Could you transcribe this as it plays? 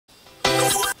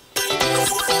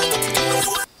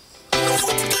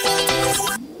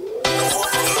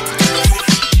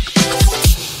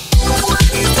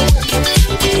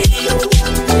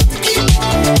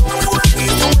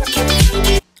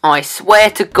I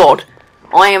swear to God,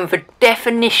 I am the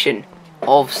definition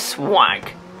of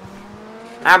swag.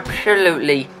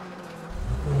 Absolutely.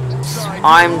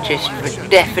 I'm just the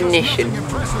definition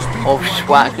of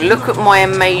swag. Look at my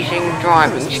amazing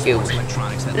driving skills.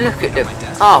 Look at them.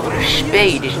 Oh, the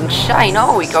speed is insane.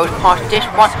 Oh, he goes past this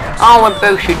one. Oh, and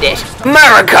bullshit this.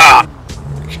 America!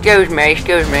 Excuse me.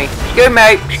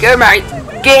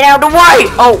 Get out of the way!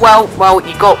 Oh, well,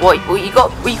 you got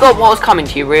what was coming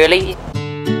to you, really.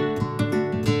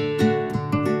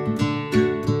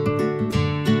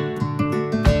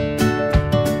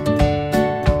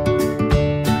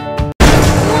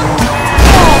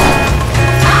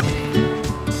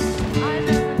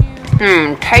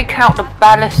 Take out the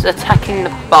ballast attacking the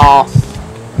bar.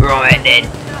 Right then,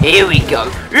 here we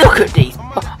go. Look at these.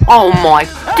 Oh my,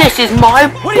 this is my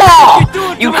bar!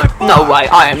 No way,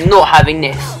 I am not having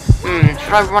this.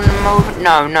 Should I run them over?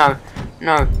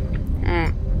 No.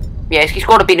 Yeah, it's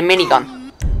got to be the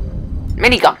minigun. There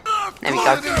we go.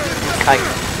 Okay.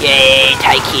 Yeah,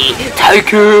 take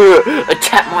it.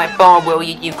 Attack my bar, will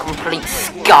you complete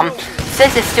scum. It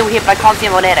says they're still here, but I can't see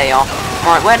them. Oh, there they are.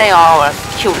 Right, where they are, I'll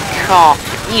kill the car.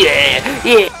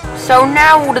 Yeah. So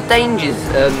now all the dangers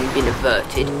been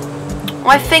averted.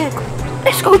 I think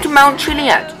let's go to Mount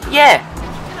Chiliad. Yeah.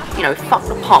 You know, fuck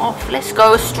the path. Let's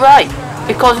go astray.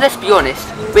 Because let's be honest,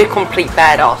 we're complete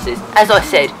badasses. As I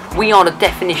said, we are the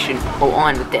definition, or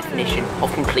I'm the definition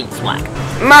of complete swag.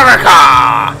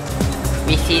 America!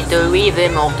 This is the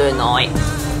rhythm of the night.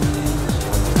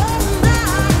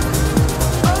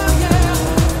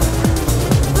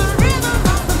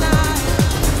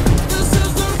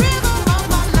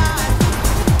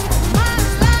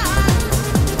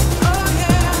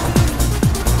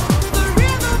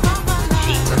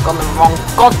 Gone the wrong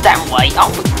goddamn way. Oh,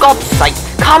 for God's sake,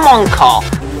 come on, car.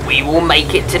 We will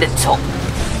make it to the top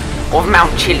of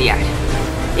Mount Chiliad.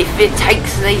 If it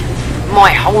takes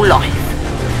my whole life,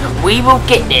 we will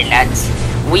get there, lads.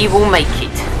 We will make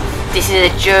it. This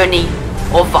is a journey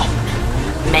of old.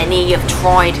 Many have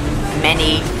tried,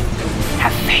 many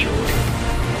have failed.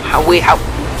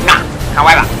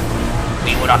 However,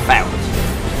 we would have failed.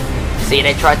 See,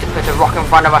 they tried to put a rock in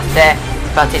front of us there,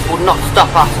 but it would not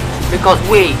stop us. Because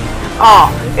we are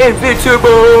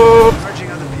invincible!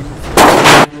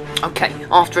 Okay,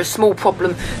 after a small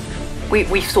problem,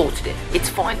 we've sorted it. It's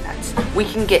fine, lads. We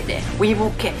can get there. We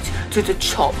will get to the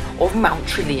top of Mount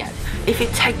Chiliad. If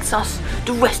it takes us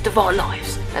the rest of our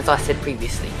lives, as I said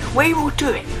previously, we will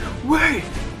do it. We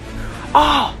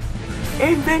are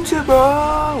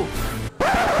invincible!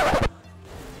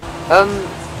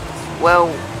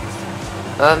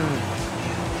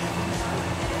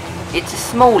 It's a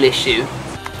small issue.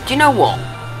 Do you know what?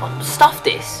 Stuff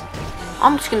this.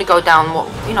 I'm just gonna go down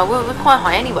we're quite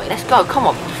high anyway. Let's go, come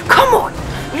on.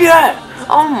 Yeah!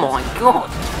 Oh my god.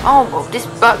 Oh well, just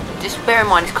bear in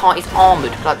mind this car is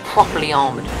armoured, like properly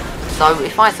armoured. So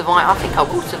if I survive, I think I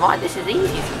will survive. This is easy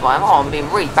to survive. Oh, I'm being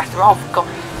really battered off. God.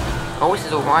 Oh, this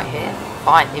is alright here.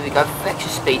 Fine, here we go. Extra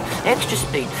speed.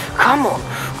 Come on.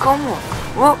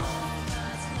 Whoa.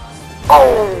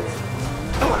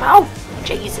 Oh,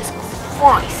 Jesus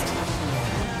Christ.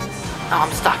 Oh,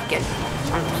 I'm stuck again.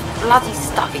 I'm bloody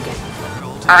stuck again.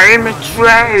 I'm a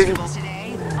train.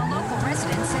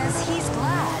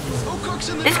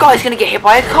 This guy's gonna get hit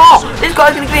by a car.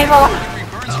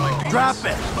 Drop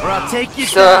it, or I'll take you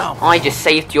down. Sir, I just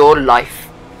saved your life.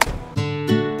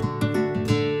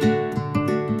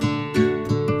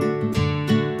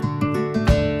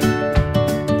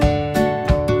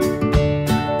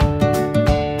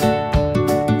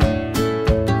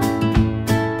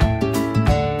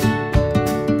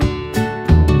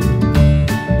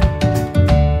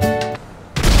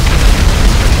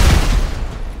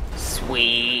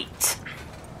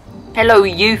 Hello,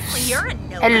 youths.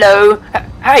 Hello.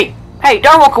 Hey,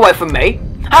 don't walk away from me.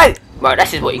 Hey. Right,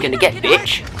 this is what you're gonna get,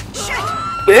 bitch.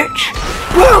 Bitch.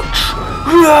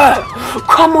 Yeah.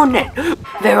 Come on then.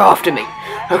 They're after me.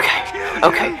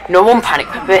 Okay. No one panic.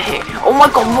 They're here. Oh my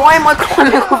god, why am I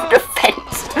climbing over the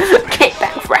fence?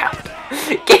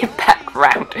 Get back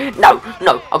round. No.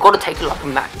 I gotta take a look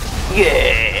from that.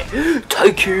 Yeah.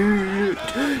 Take it.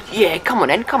 Yeah. Come on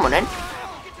then.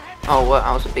 Oh, well,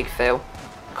 that was a big fail.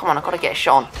 Come on, I gotta get a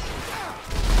shot on.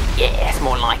 Yeah, that's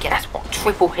more like it. That's what,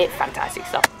 triple hit, fantastic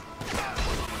stuff.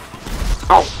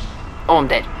 Oh, I'm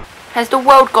dead. Has the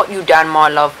world got you down, my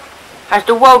love? Has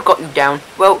the world got you down?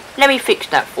 Well, let me fix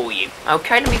that for you.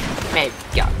 Okay, there we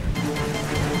go.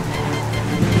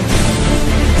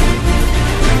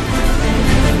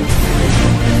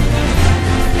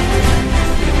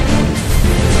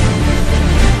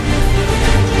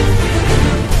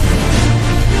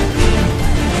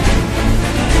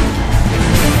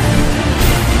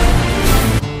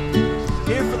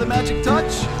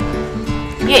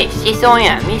 yes I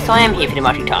am. Yes I am here for the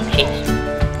multi-task, yes.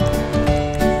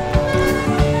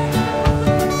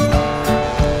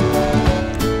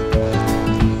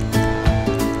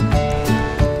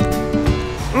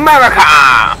 America!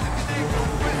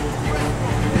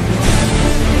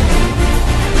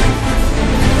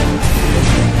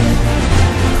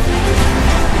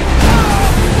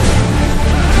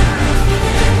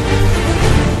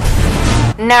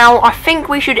 Now, I think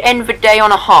we should end the day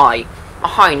on a high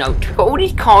note. We've got all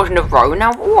these cars in a row.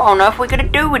 Now, what on earth are we going to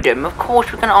do with them? Of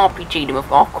course, we're going to RPG them. Of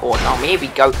course, here we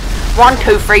go. 1,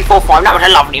 2, 3, 4, 5. That was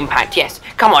a lovely impact, yes.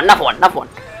 Come on, another one.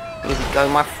 Here we go,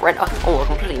 my friend. Oh, I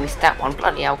completely missed that one.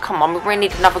 Bloody hell, come on, we really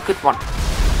need another good one.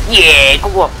 Yeah,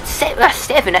 go on. That's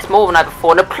 7, that's more than I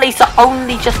before. The police are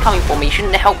only just coming for me. You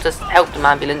shouldn't have helped the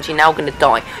ambulance. You're now going to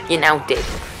die. You're now dead.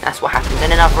 That's what happens.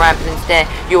 And another ambulance there.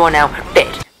 You are now dead.